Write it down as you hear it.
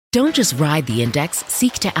Don't just ride the index,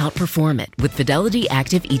 seek to outperform it with Fidelity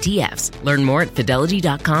Active ETFs. Learn more at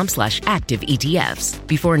fidelity.com/active ETFs.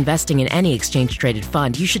 Before investing in any exchange-traded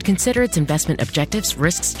fund, you should consider its investment objectives,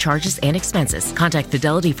 risks, charges, and expenses. Contact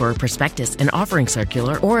Fidelity for a prospectus, an offering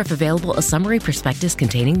circular, or if available, a summary prospectus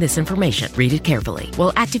containing this information. Read it carefully.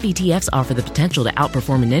 While active ETFs offer the potential to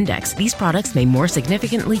outperform an index, these products may more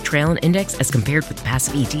significantly trail an index as compared with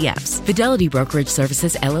passive ETFs. Fidelity Brokerage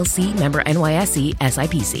Services, LLC, member NYSE,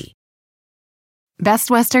 SIPC.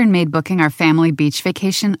 Best Western made booking our family beach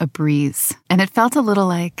vacation a breeze, and it felt a little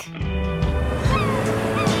like...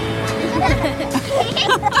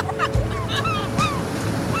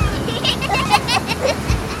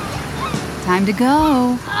 Time to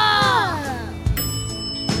go.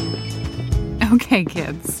 Okay,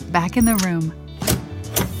 kids, back in the room.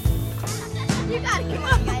 You gotta come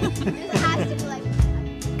on, guys. This has to be like...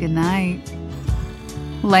 Good night.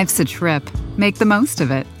 Life's a trip. Make the most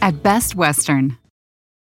of it at Best Western.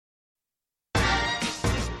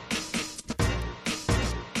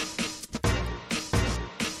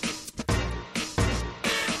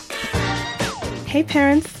 Hey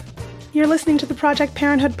parents, you're listening to the Project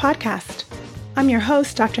Parenthood podcast. I'm your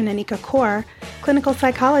host, Dr. Nanika Kaur, clinical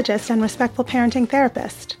psychologist and respectful parenting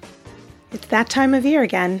therapist. It's that time of year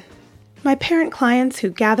again. My parent clients who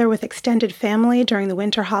gather with extended family during the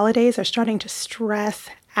winter holidays are starting to stress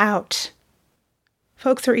out.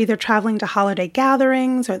 Folks are either traveling to holiday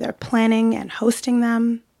gatherings or they're planning and hosting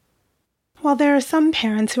them. While there are some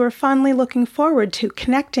parents who are fondly looking forward to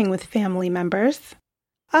connecting with family members,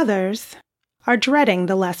 others are dreading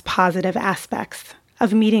the less positive aspects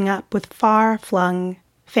of meeting up with far-flung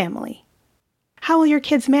family. How will your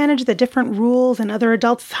kids manage the different rules in other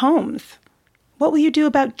adults' homes? What will you do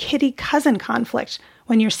about kitty-cousin conflict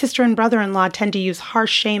when your sister and brother-in-law tend to use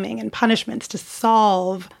harsh shaming and punishments to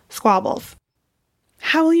solve squabbles?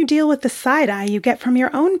 How will you deal with the side-eye you get from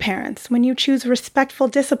your own parents when you choose respectful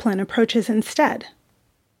discipline approaches instead?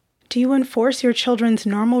 Do you enforce your children's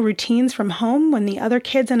normal routines from home when the other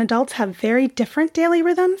kids and adults have very different daily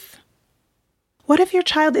rhythms? What if your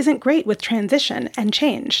child isn't great with transition and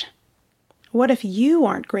change? What if you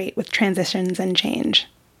aren't great with transitions and change?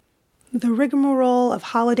 The rigmarole of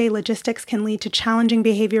holiday logistics can lead to challenging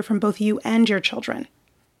behavior from both you and your children.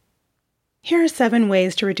 Here are 7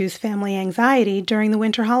 ways to reduce family anxiety during the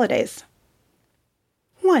winter holidays.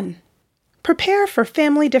 1. Prepare for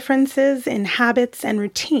family differences in habits and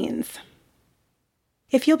routines.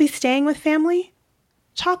 If you'll be staying with family,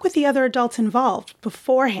 talk with the other adults involved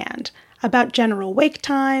beforehand about general wake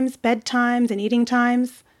times, bedtimes, and eating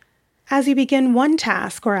times. As you begin one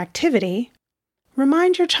task or activity,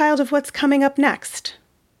 remind your child of what's coming up next.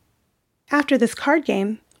 After this card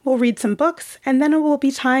game, we'll read some books, and then it will be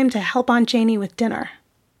time to help Aunt Janie with dinner.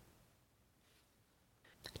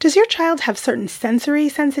 Does your child have certain sensory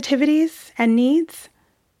sensitivities and needs?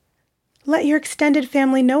 Let your extended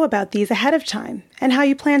family know about these ahead of time and how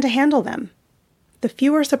you plan to handle them. The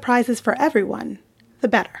fewer surprises for everyone, the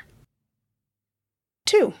better.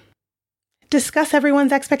 2. Discuss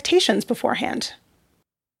everyone's expectations beforehand.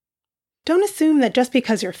 Don't assume that just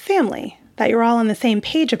because you're family, that you're all on the same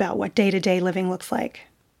page about what day-to-day living looks like.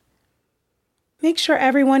 Make sure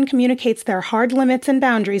everyone communicates their hard limits and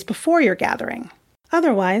boundaries before your gathering.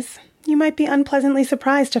 Otherwise, you might be unpleasantly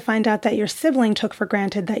surprised to find out that your sibling took for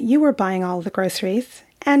granted that you were buying all of the groceries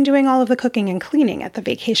and doing all of the cooking and cleaning at the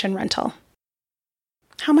vacation rental.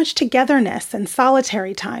 How much togetherness and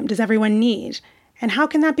solitary time does everyone need, and how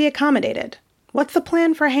can that be accommodated? What's the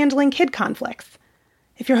plan for handling kid conflicts?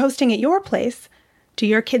 If you're hosting at your place, do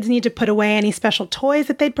your kids need to put away any special toys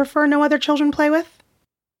that they'd prefer no other children play with?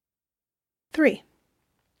 3.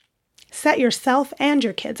 Set yourself and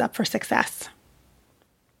your kids up for success.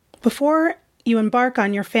 Before you embark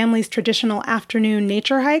on your family's traditional afternoon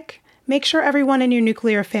nature hike, make sure everyone in your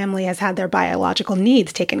nuclear family has had their biological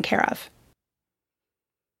needs taken care of.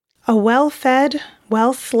 A well-fed,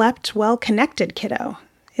 well-slept, well-connected kiddo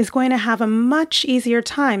is going to have a much easier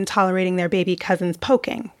time tolerating their baby cousin's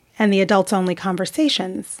poking and the adults-only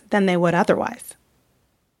conversations than they would otherwise.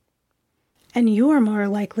 And you are more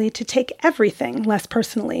likely to take everything less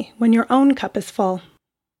personally when your own cup is full.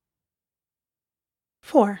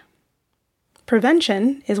 4.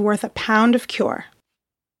 Prevention is worth a pound of cure.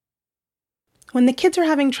 When the kids are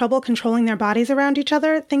having trouble controlling their bodies around each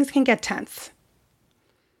other, things can get tense.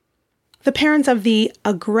 The parents of the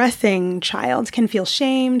aggressing child can feel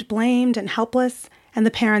shamed, blamed, and helpless, and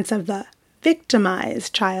the parents of the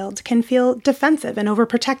victimized child can feel defensive and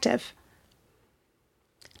overprotective.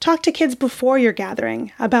 Talk to kids before your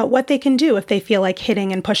gathering about what they can do if they feel like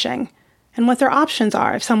hitting and pushing, and what their options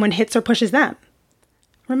are if someone hits or pushes them.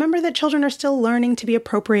 remember that children are still learning to be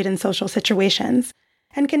appropriate in social situations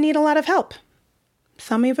and can need a lot of help,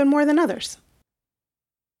 some even more than others.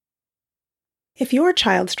 If your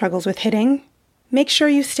child struggles with hitting, make sure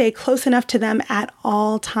you stay close enough to them at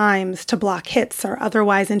all times to block hits or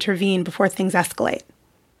otherwise intervene before things escalate.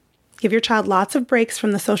 Give your child lots of breaks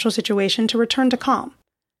from the social situation to return to calm.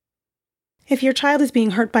 If your child is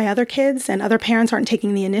being hurt by other kids and other parents aren't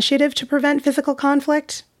taking the initiative to prevent physical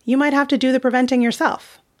conflict, you might have to do the preventing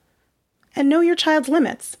yourself. And know your child's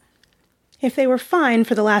limits. If they were fine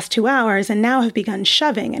for the last 2 hours and now have begun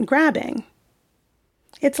shoving and grabbing,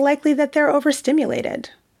 it's likely that they're overstimulated,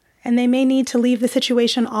 and they may need to leave the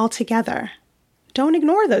situation altogether. Don't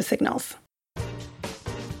ignore those signals.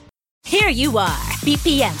 Here you are,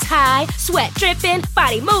 BPMs high, sweat dripping,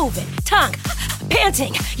 body moving, tongue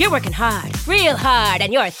panting. You're working hard, real hard,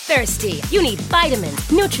 and you're thirsty. You need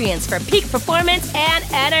vitamins, nutrients for peak performance and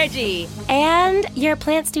energy. And your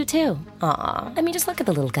plants do too. Aw, I mean, just look at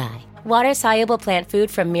the little guy. Water-soluble plant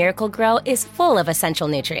food from Miracle-Gro is full of essential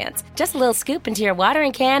nutrients. Just a little scoop into your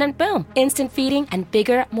watering can and boom, instant feeding and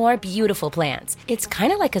bigger, more beautiful plants. It's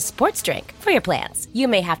kind of like a sports drink for your plants. You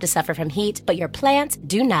may have to suffer from heat, but your plants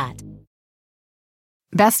do not.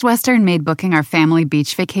 Best Western made booking our family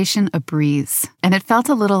beach vacation a breeze, and it felt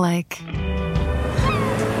a little like...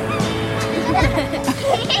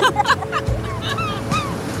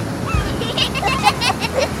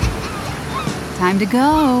 Time to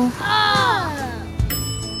go.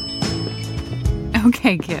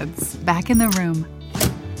 Okay, kids, back in the room.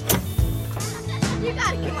 You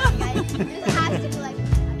gotta come on, guys. This has to be like...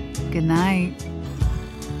 Good night.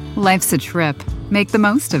 Life's a trip. Make the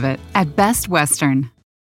most of it at Best Western.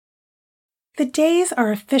 The days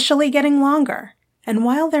are officially getting longer, and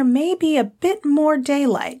while there may be a bit more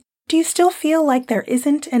daylight, do you still feel like there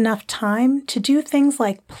isn't enough time to do things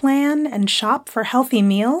like plan and shop for healthy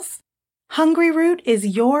meals? Hungryroot is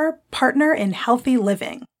your partner in healthy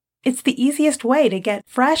living. It's the easiest way to get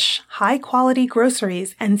fresh, high-quality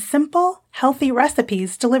groceries and simple, healthy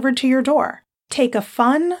recipes delivered to your door. Take a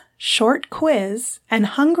fun, short quiz, and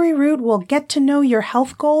Hungryroot will get to know your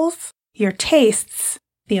health goals, your tastes,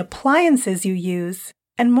 the appliances you use,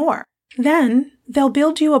 and more. Then, they'll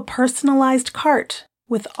build you a personalized cart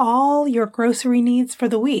with all your grocery needs for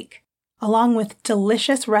the week, along with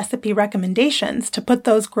delicious recipe recommendations to put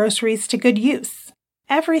those groceries to good use.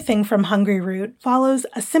 Everything from Hungryroot follows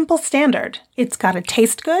a simple standard. It's gotta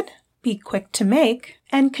taste good, be quick to make,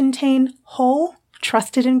 and contain whole,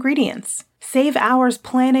 trusted ingredients. Save hours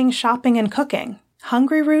planning, shopping, and cooking.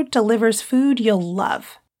 Hungryroot delivers food you'll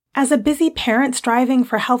love. As a busy parent striving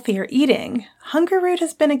for healthier eating, Hungryroot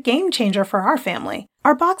has been a game changer for our family.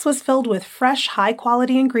 Our box was filled with fresh,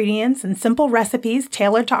 high-quality ingredients and simple recipes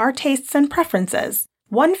tailored to our tastes and preferences.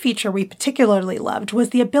 One feature we particularly loved was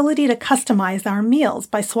the ability to customize our meals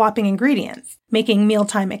by swapping ingredients, making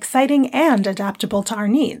mealtime exciting and adaptable to our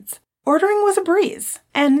needs. Ordering was a breeze,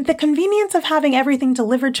 and the convenience of having everything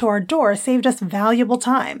delivered to our door saved us valuable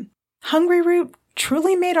time. Hungryroot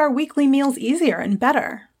truly made our weekly meals easier and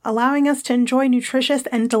better, allowing us to enjoy nutritious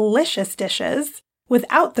and delicious dishes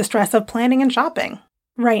without the stress of planning and shopping.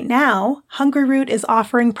 Right now, Hungryroot is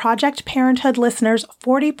offering Project Parenthood listeners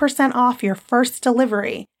 40% off your first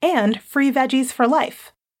delivery and free veggies for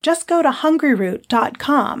life. Just go to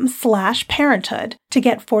hungryroot.com/parenthood to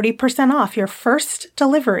get 40% off your first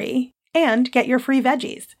delivery and get your free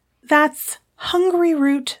veggies. That's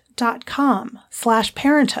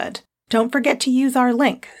hungryroot.com/parenthood. Don't forget to use our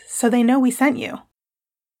link so they know we sent you.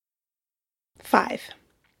 5.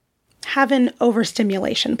 Have an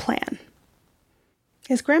overstimulation plan.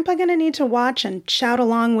 Is Grandpa going to need to watch and shout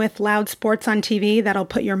along with loud sports on TV that'll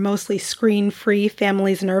put your mostly screen-free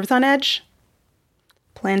family's nerves on edge?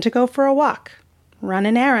 Plan to go for a walk, run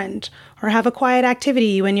an errand, or have a quiet activity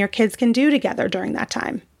you and your kids can do together during that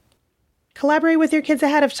time. Collaborate with your kids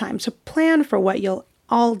ahead of time to plan for what you'll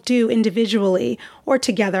all do individually or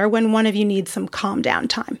together when one of you needs some calm down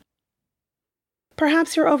time.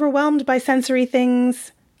 Perhaps you're overwhelmed by sensory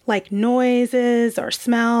things like noises or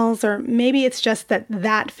smells, or maybe it's just that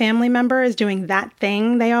that family member is doing that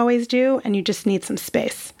thing they always do and you just need some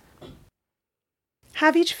space.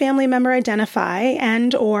 Have each family member identify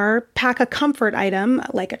and or pack a comfort item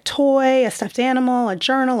like a toy, a stuffed animal, a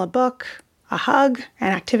journal, a book, a hug,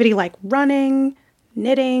 an activity like running,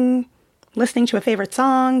 knitting, listening to a favorite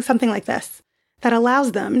song, something like this, that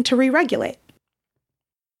allows them to re-regulate.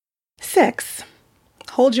 6.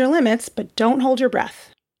 Hold your limits, but don't hold your breath.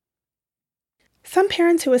 Some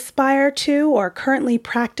parents who aspire to or currently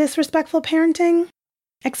practice respectful parenting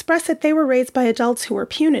express that they were raised by adults who were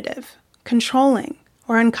punitive, controlling,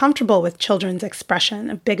 or uncomfortable with children's expression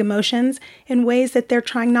of big emotions in ways that they're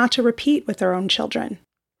trying not to repeat with their own children.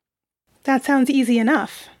 That sounds easy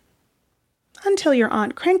enough. Until your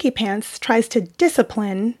Aunt Cranky Pants tries to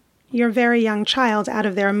discipline your very young child out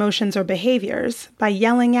of their emotions or behaviors by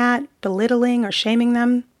yelling at, belittling, or shaming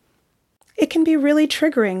them. It can be really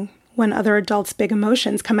triggering when other adults' big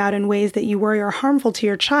emotions come out in ways that you worry are harmful to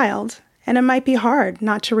your child, and it might be hard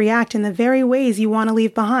not to react in the very ways you want to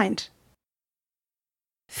leave behind.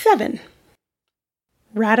 7.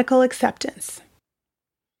 Radical acceptance.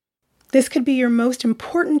 This could be your most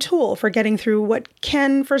important tool for getting through what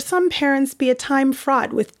can, for some parents, be a time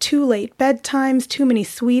fraught with too late bedtimes, too many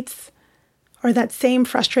sweets, or that same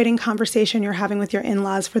frustrating conversation you're having with your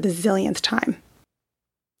in-laws for the zillionth time.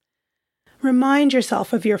 Remind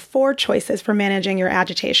yourself of your 4 choices for managing your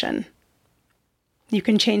agitation. You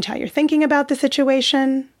can change how you're thinking about the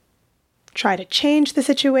situation, try to change the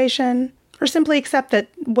situation, or simply accept that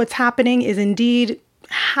what's happening is indeed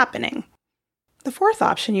happening. The 4th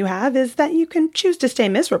option you have is that you can choose to stay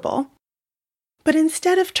miserable. But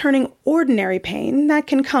instead of turning ordinary pain that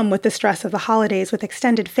can come with the stress of the holidays with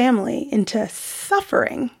extended family into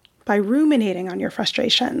suffering by ruminating on your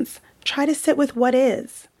frustrations, try to sit with what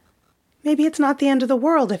is. Maybe it's not the end of the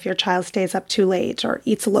world if your child stays up too late or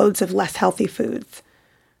eats loads of less healthy foods.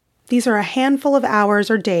 These are a handful of hours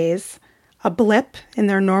or days, a blip in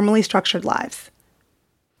their normally structured lives.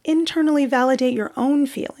 Internally validate your own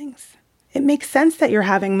feelings. It makes sense that you're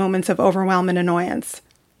having moments of overwhelm and annoyance.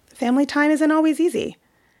 Family time isn't always easy.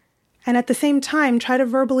 And at the same time, try to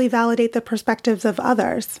verbally validate the perspectives of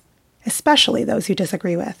others, especially those you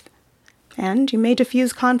disagree with. And you may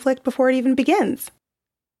diffuse conflict before it even begins.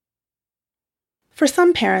 For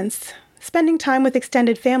some parents, spending time with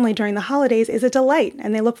extended family during the holidays is a delight,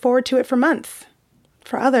 and they look forward to it for months.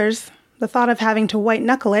 For others, the thought of having to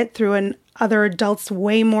white-knuckle it through an other adult's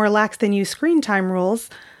way more lax-than-you screen time rules,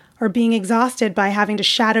 or being exhausted by having to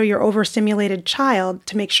shadow your overstimulated child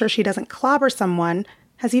to make sure she doesn't clobber someone,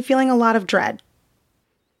 has you feeling a lot of dread.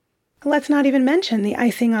 Let's not even mention the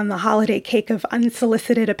icing on the holiday cake of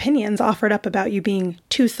unsolicited opinions offered up about you being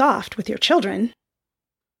too soft with your children.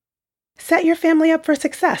 Set your family up for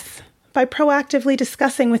success by proactively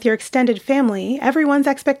discussing with your extended family everyone's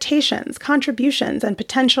expectations, contributions, and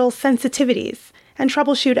potential sensitivities, and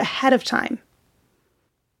troubleshoot ahead of time.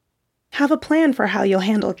 Have a plan for how you'll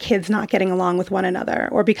handle kids not getting along with one another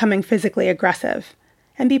or becoming physically aggressive,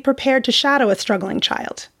 and be prepared to shadow a struggling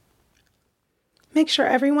child. Make sure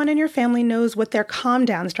everyone in your family knows what their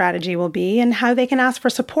calm-down strategy will be and how they can ask for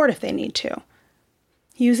support if they need to.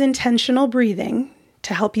 Use intentional breathing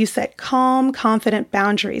to help you set calm, confident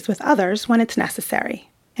boundaries with others when it's necessary.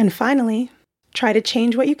 And finally, try to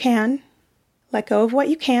change what you can, let go of what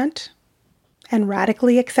you can't, and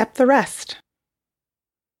radically accept the rest.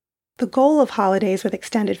 The goal of holidays with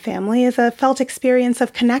extended family is a felt experience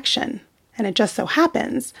of connection, and it just so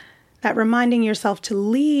happens that reminding yourself to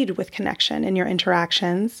lead with connection in your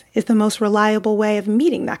interactions is the most reliable way of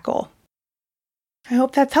meeting that goal. I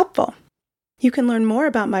hope that's helpful. You can learn more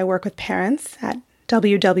about my work with parents at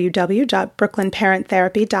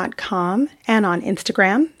www.brooklynparenttherapy.com and on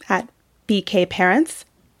Instagram at BKParents.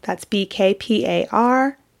 That's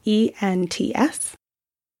BKPARENTS.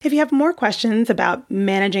 If you have more questions about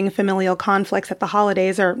managing familial conflicts at the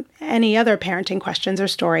holidays or any other parenting questions or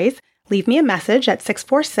stories, leave me a message at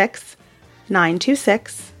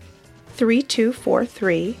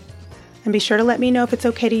 646-926-3243, and be sure to let me know if it's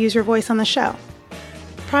okay to use your voice on the show.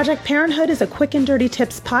 Project Parenthood is a quick and dirty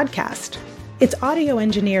tips podcast. It's audio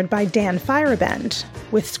engineered by Dan Firebend,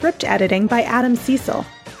 with script editing by Adam Cecil.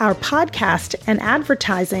 Our podcast and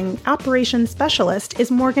advertising operations specialist is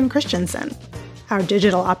Morgan Christensen. Our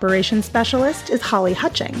digital operations specialist is Holly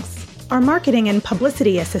Hutchings. Our marketing and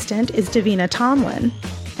publicity assistant is Davina Tomlin.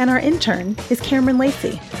 And our intern is Cameron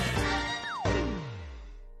Lacey.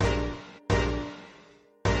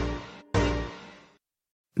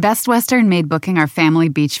 Best Western made booking our family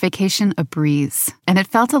beach vacation a breeze, and it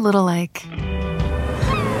felt a little like...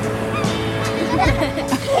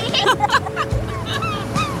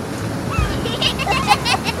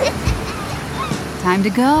 Time to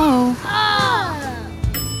go.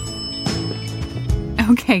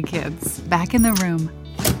 Okay, kids, back in the room.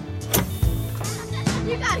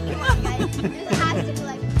 You gotta come on, guys. This has to be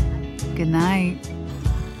like... Good night.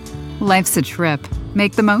 Life's a trip.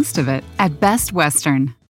 Make the most of it at Best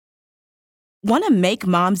Western. Want to make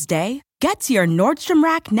Mom's Day? Get to your Nordstrom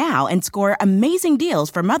Rack now and score amazing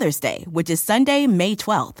deals for Mother's Day, which is Sunday, May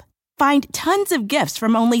 12th. Find tons of gifts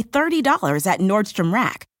from only $30 at Nordstrom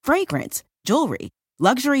Rack. Fragrance, jewelry,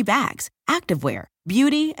 luxury bags, activewear,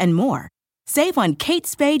 beauty, and more. Save on Kate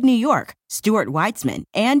Spade New York, Stuart Weitzman,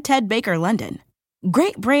 and Ted Baker London.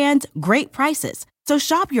 Great brands, great prices. So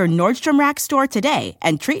shop your Nordstrom Rack store today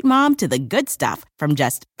and treat mom to the good stuff from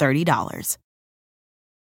just $30.